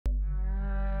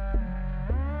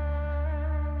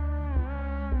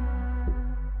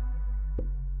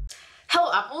Hello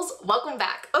apples, welcome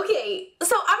back. Okay,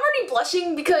 so I'm already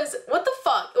blushing because what the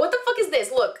fuck? What the fuck is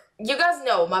this? Look, you guys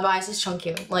know my bias is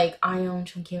Chungkyun. Like, I am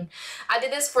Chungkyun. I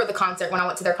did this for the concert when I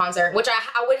went to their concert, which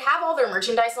I would have all their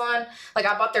merchandise on. Like,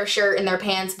 I bought their shirt and their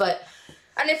pants, but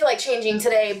I didn't feel like changing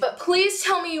today. But please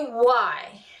tell me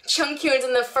why Chungkyun's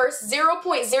in the first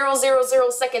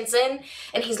 0.000 seconds in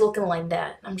and he's looking like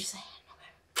that. I'm just saying.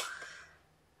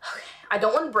 I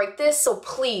don't want to break this, so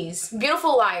please,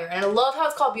 Beautiful Liar. And I love how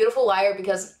it's called Beautiful Liar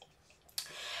because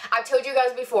I've told you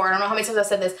guys before, I don't know how many times I've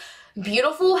said this,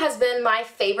 Beautiful has been my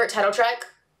favorite title track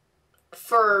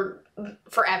for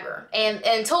forever. And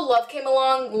until Love came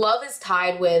along, Love is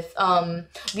tied with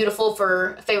Beautiful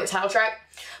for favorite title track.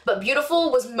 But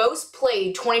Beautiful was most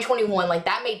played 2021, like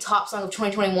that made top song of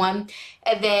 2021.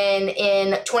 And then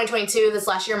in 2022, this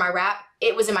last year, my rap,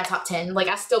 it was in my top 10. Like,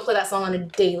 I still play that song on a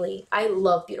daily. I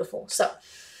love Beautiful. So,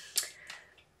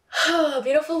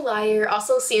 Beautiful Liar.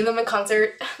 Also, seeing them in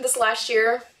concert this last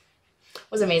year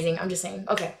was amazing. I'm just saying.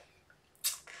 Okay.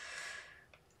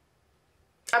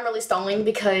 I'm really stalling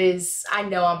because I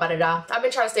know I'm about to die. I've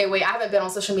been trying to stay away. I haven't been on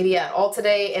social media at all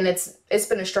today, and it's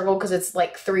been a struggle because it's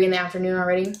like 3 in the afternoon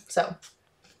already. So,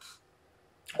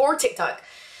 or TikTok.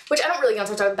 Which I don't really get on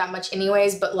TikTok that much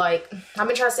anyways, but like, I've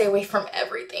been trying to stay away from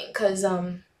everything because,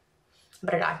 I'm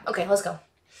about to die. Okay, let's go.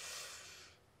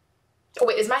 Oh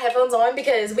wait, is my headphones on?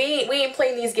 Because we ain't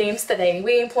playing these games today.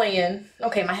 We ain't playing.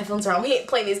 Okay, my headphones are on. We ain't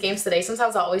playing these games today.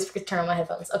 Sometimes I always forget to turn on my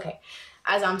headphones. Okay,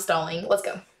 as I'm stalling, let's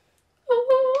go.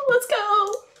 Oh, let's go.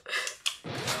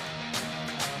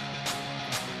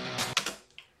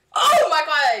 Oh my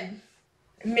god.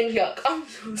 Minhyuk. I'm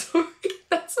so sorry.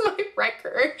 That's my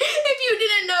record. If you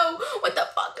didn't know, what the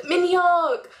fuck?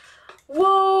 Minhyuk.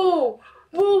 Whoa.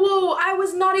 Whoa, whoa. I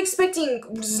was not expecting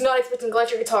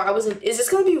electric guitar. I wasn't. Is this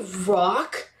gonna be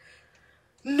rock?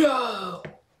 No.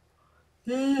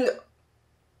 No.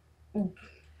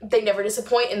 They never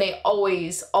disappoint and they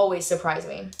always surprise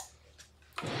me.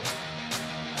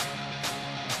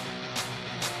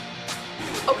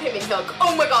 Okay, Minhyuk.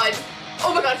 Oh my god.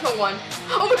 Oh my god, Hyungwon.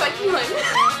 Oh my god, Kyuhyun.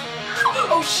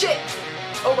 Oh shit.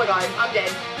 Oh my god, I'm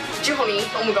dead. Jihoni.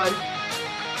 Oh my god.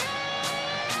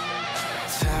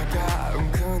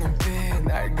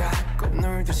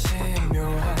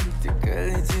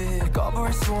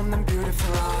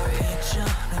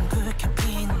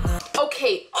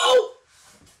 Okay. Oh!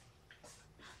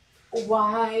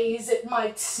 Why is it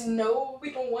my snow?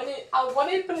 We don't want it. I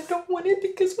want it, but I don't want it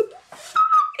because what the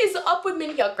fuck is up with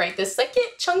Minhyuk right this second?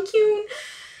 Chungkyun.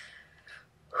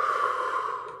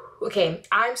 Okay,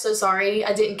 I'm so sorry.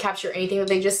 I didn't capture anything that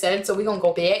they just said, so we're gonna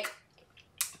go back.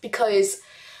 Because,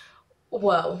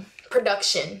 whoa,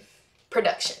 production.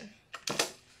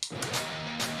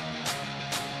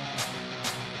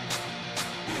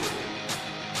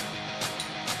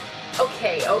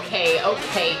 Okay.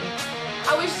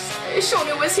 I wish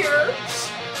Shona was here.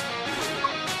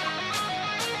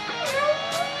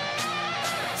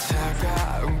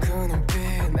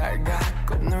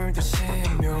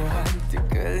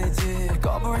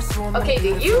 Okay, do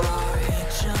you?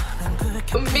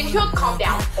 Minhyuk, calm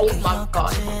down. Oh my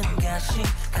god.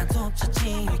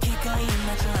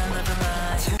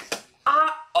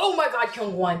 Oh my god,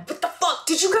 Hyungwon. What the fuck?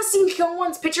 Did you guys see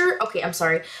Hyungwon's picture? Okay, I'm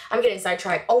sorry. I'm getting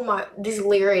sidetracked. Oh my, these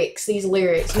lyrics.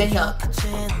 Minhyuk.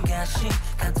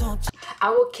 I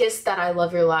will kiss that I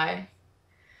love your lie.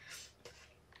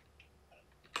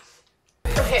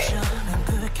 Okay.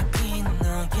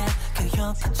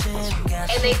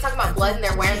 And they talk about blood and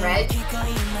they're wearing red.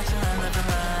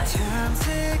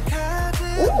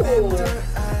 Ooh.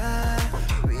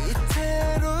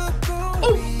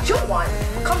 Oh, Hyungwon,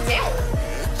 calm down.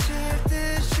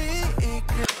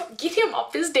 Get him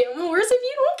off his damn horse. If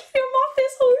you don't get him off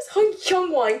his horse,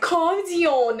 Hyungwon, calm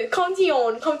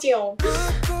down.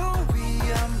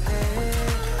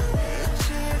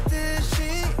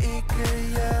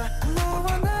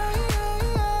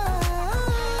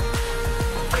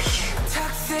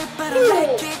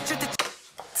 No.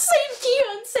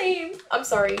 Same. I'm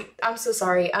sorry. I'm so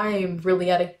sorry. I'm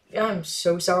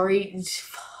so sorry.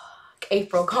 Fuck.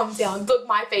 April, calm down. Look,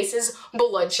 my face is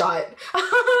bloodshot.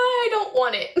 I don't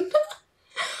want it.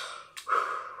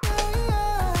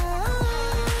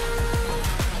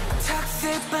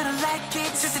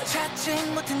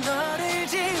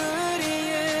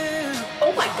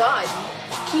 Oh my god.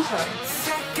 Kyuhyun.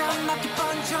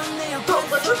 Bro,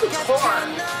 let's look at the car.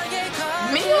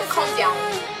 Minhyuk, calm down.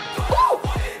 Ooh.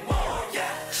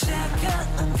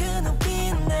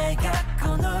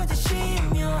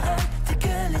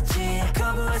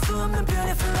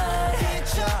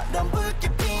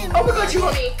 Oh my god,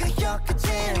 Jihoni.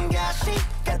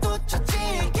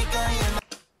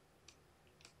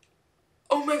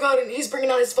 god, and he's bringing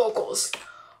out his vocals.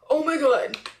 Oh my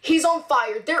god, he's on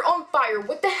fire. They're on fire.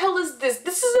 What the hell is this?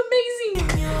 This is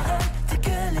amazing.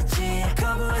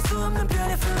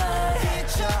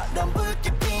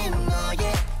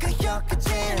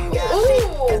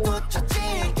 Ooh.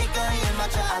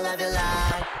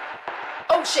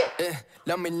 Oh shit.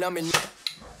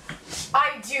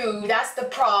 I do. That's the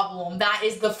problem. That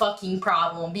is the fucking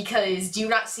problem. Because do you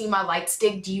not see my light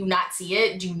stick? Do you not see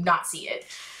it? Do you not see it?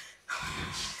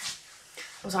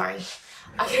 I'm sorry.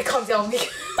 I gotta calm down because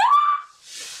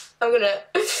I'm gonna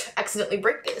accidentally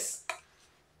break this.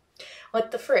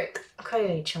 What the frick?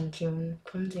 Okay, Chungkyun,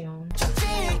 calm down. He's in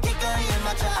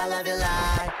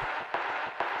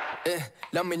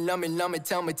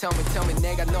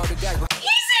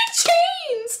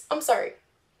chains! I'm sorry.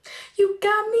 You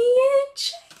got me in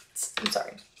chains. I'm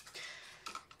sorry.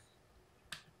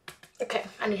 Okay,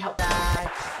 I need help.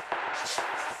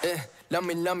 Love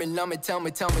me, tell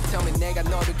me, 내가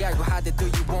너를 갈고 하대, do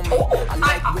you want me? I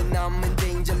like when I'm in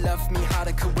danger, love me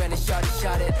harder, when it's shot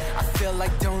it. I feel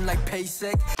like don't like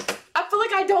basic. I feel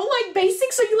like I don't like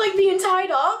basic, so you like being tied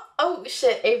up? Oh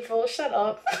shit, April, shut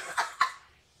up.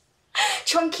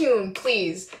 Chungkyun,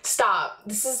 please stop.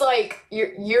 This is like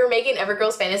you're making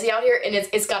Evergirl's fantasy out here, and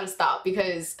it's gotta stop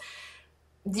because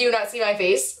do you not see my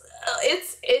face?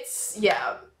 It's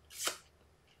yeah.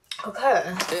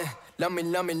 Okay. Love me,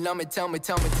 tell me,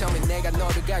 내가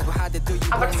너를 갈고 하대, do you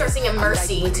I'm about to start singing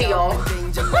Mercy to y'all.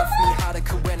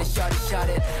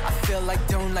 I feel like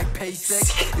don't like basic.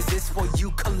 Is this what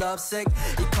you call lovesick?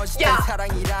 Yeah.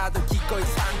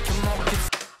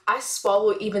 I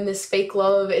swallow even this fake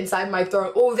love inside my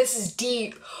throat. Oh, this is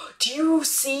deep. Do you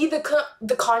see the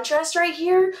contrast right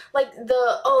here? Like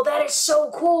oh, that is so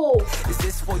cool. Is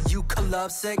this what you call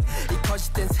lovesick?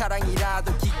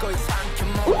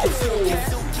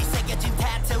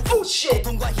 Oh shit. Oh shit.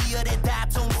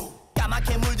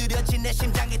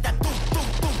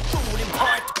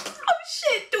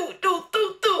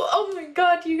 Oh my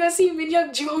god, you guys see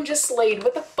Minhyuk Joohong just slayed.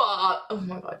 What the fuck? Oh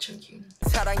my god, Chungkyun.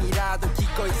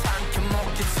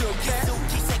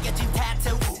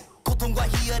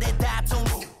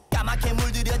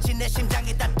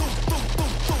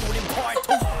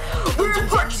 We're in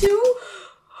part 2?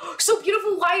 So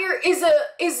Beautiful Liar is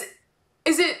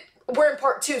it we're in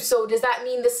part 2, so does that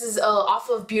mean this is off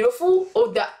of Beautiful?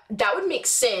 Oh, that would make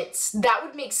sense. That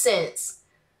would make sense.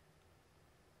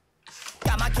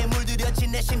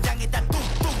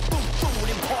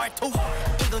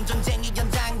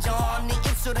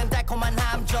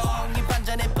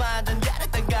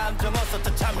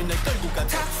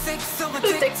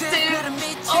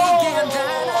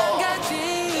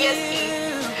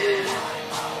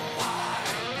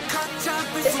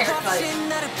 This haircut.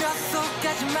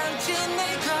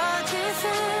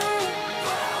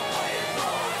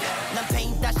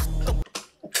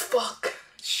 Fuck.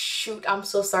 Shoot, I'm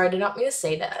so sorry. I did not mean to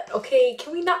say that. Okay,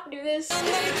 can we not do this?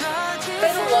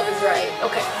 Better love is right.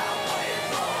 Okay.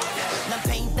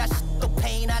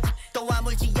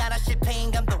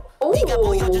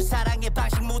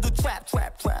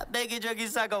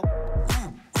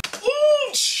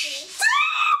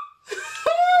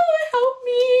 Ooh. Help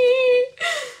me.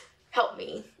 Help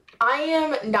me. I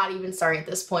am not even sorry at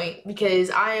this point because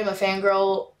I am a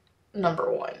fangirl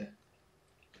 #1.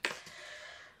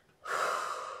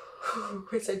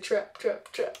 It's a trap.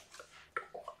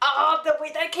 Oh, the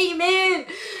way that came in!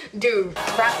 Dude,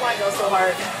 that line goes so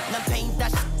hard.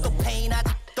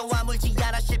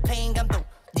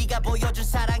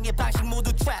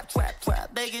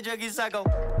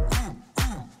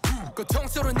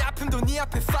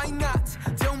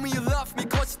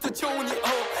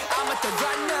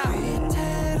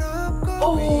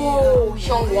 Oh,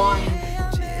 Hyungwon.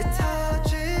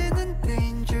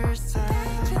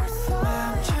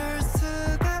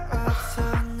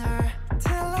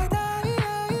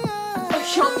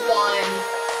 Hyungwon.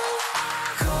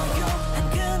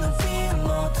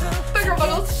 Bigger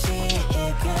bubbles.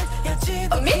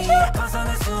 Minhyuk?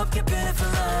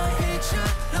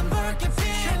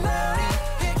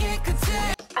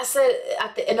 I said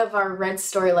at the end of our red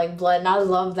story, like blood, and I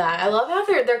love that. I love how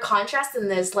they're contrasting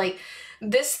this. Like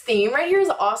this theme right here is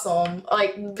awesome.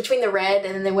 Like between the red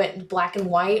and then they went black and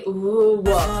white. Ooh.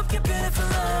 Because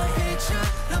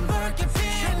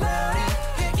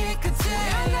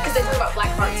they talk about black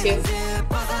heart too.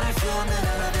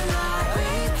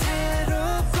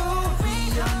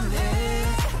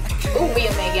 Ooh, we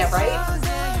a mega, right?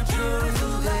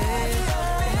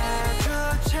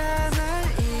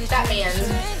 That man.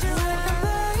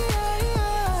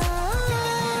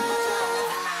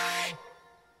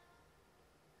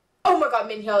 Oh my god,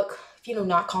 Minhyuk. If you know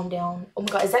not, calm down. Oh my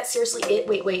god, is that seriously it?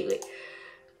 Wait.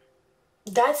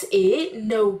 That's it?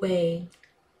 No way.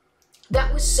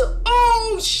 That was so,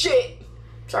 oh shit.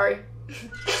 Sorry.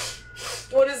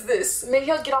 What is this?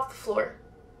 Maybe I'll get off the floor.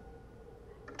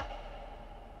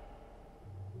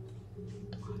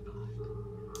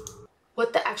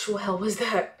 What the actual hell was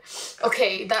that?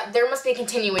 Okay, there must be a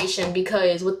continuation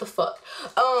because what the fuck?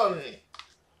 What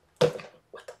the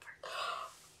fuck?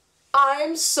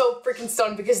 I'm so freaking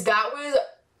stunned because that was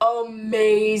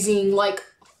amazing, like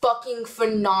fucking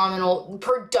phenomenal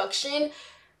production.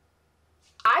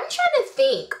 I'm trying to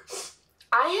think.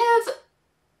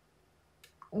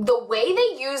 The way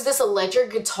they use this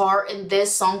electric guitar in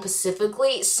this song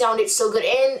specifically sounded so good,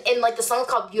 and like the song's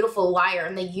called Beautiful Liar,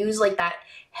 and they use like that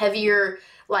heavier,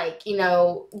 like, you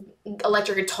know,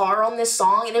 electric guitar on this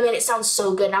song, and it made it sound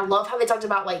so good. And I love how they talked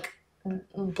about like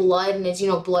blood, and it's, you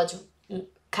know, blood's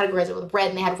categorized it with red,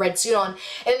 and they had red suit on, and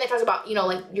then they talked about, you know,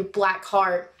 like your black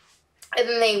heart, and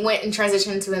then they went and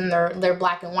transitioned to their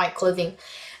black and white clothing.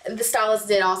 The stylist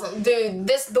did awesome. Dude,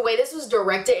 the way this was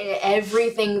directed and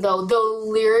everything though, the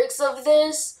lyrics of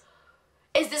this,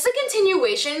 is this a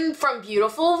continuation from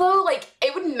Beautiful though? Like,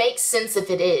 it would make sense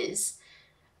if it is.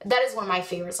 That is one of my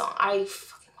favorite songs. I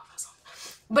fucking love that song.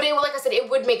 But it, like I said, it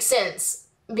would make sense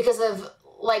because of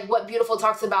like what Beautiful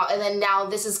talks about, and then now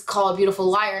this is called Beautiful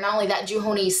Liar. Not only that,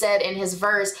 Joohoney said in his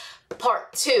verse,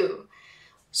 part 2.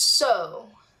 So,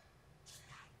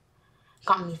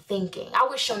 got me thinking. I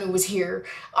wish Shonu was here.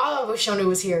 Oh, I wish Shonu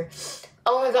was here.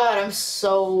 Oh my god, I'm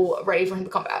so ready for him to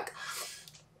come back.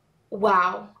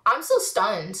 Wow, I'm so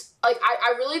stunned. Like,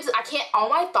 I really, I can't, all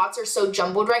my thoughts are so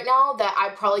jumbled right now that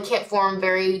I probably can't form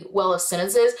very well of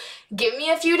sentences. Give me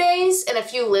a few days and a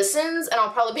few listens and I'll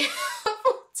probably be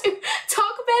able to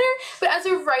talk better. But as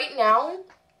of right now,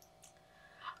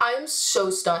 I'm so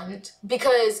stunned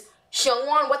because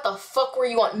Hyungwon, what the fuck were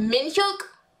you on? Minhyuk?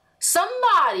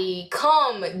 Somebody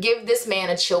come give this man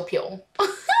a chill pill.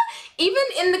 Even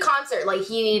in the concert, like,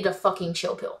 he needed a fucking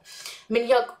chill pill.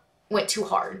 Minhyuk went too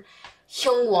hard.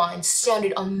 Hyungwon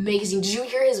sounded amazing. Did you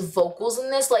hear his vocals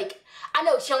in this? Like, I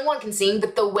know Hyungwon can sing,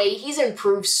 but the way he's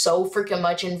improved so freaking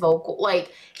much in vocal,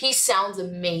 like, he sounds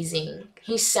amazing.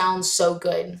 He sounds so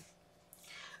good.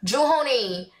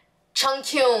 Joohoney,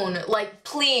 Chungkyun, like,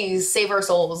 please save our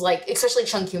souls. Like, especially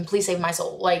Chungkyun, please save my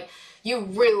soul. Like, you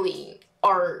really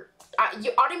are,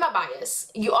 you already my bias.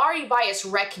 You already bias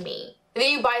wreck me. And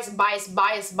then you bias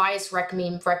wreck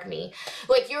me.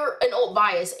 Like, you're an old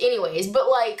bias anyways, but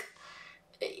like,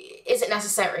 is it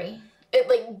necessary? It,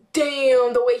 like,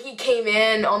 damn, the way he came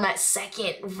in on that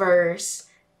second verse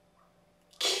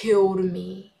killed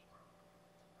me.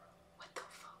 What the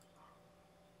fuck?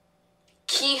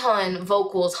 Kihyun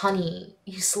vocals, honey,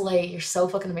 you slay. You're so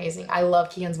fucking amazing. I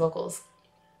love Kihyun's vocals.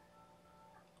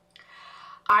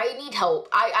 I need help.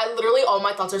 I literally, all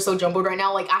my thoughts are so jumbled right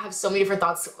now. Like, I have so many different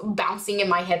thoughts bouncing in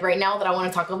my head right now that I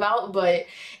want to talk about, but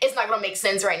it's not gonna make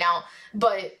sense right now.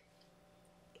 But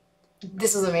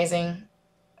this is amazing.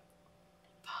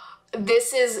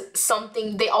 This is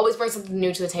something, they always bring something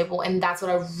new to the table, and that's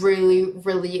what I really,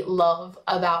 really love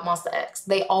about MONSTA.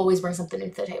 They always bring something new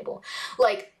to the table.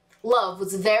 Like, Love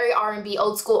was very R&B,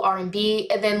 old school R&B,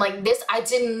 and then like this, I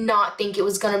did not think it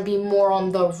was gonna be more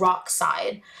on the rock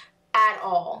side at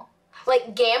all.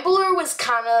 Like, Gambler was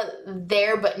kind of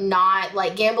there, but not.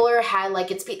 Like, Gambler had like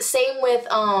its same with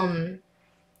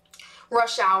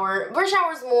Rush Hour. Rush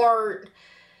Hour's more,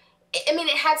 I mean,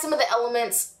 it had some of the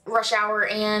elements, Rush Hour,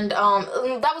 and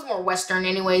that was more Western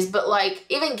anyways, but like,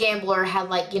 even Gambler had,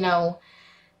 like, you know,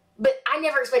 but I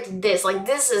never expected this. Like,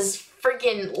 this is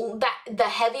freaking, the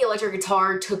heavy electric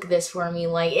guitar took this for me.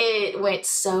 Like, it went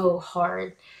so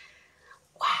hard.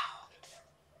 Wow.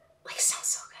 Like, it sounds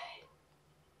so good.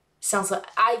 Sounds like,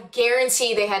 I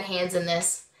guarantee they had hands in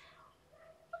this.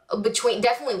 Between,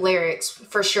 definitely lyrics,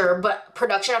 for sure, but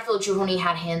production, I feel like Joohoney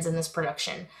had hands in this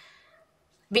production.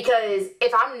 Because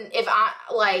I'm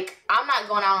not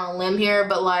going out on a limb here,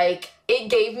 but like, it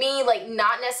gave me like,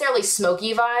 not necessarily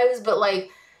Smokey vibes, but like,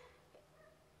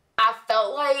 I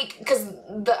felt like, because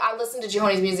I listened to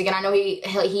Joohoney's music and I know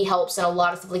he helps in a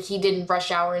lot of stuff, like he did in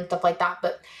Rush Hour and stuff like that,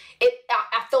 but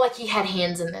I feel like he had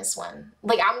hands in this one.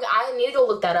 Like, I need to go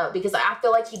look that up because I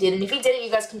feel like he did, and if he didn't, you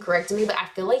guys can correct me, but I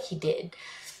feel like he did.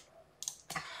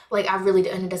 Like, I really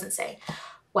did, and it doesn't say.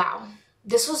 Wow.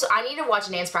 This was, I need to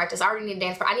watch dance practice. I already need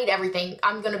dance practice. I need everything.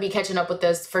 I'm going to be catching up with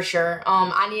this for sure.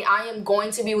 I am going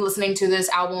to be listening to this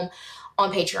album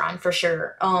on Patreon for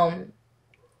sure. I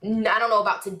don't know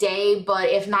about today, but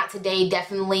if not today,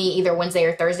 definitely either Wednesday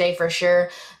or Thursday for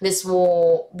sure. This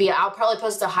will be, I'll probably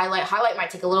post a highlight. Highlight might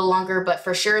take a little longer, but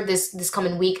for sure this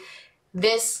coming week,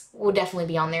 this will definitely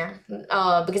be on there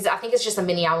because I think it's just a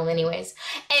mini album anyways.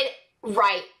 And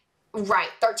right,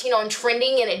 13 on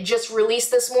trending, and it just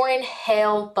released this morning.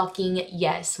 Hell fucking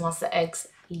yes, MONSTA,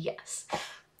 yes.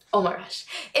 Oh my gosh.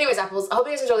 Anyways, apples, I hope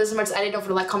you guys enjoyed this as much as I did. Don't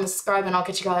forget to like, comment, subscribe, and I'll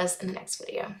catch you guys in the next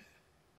video.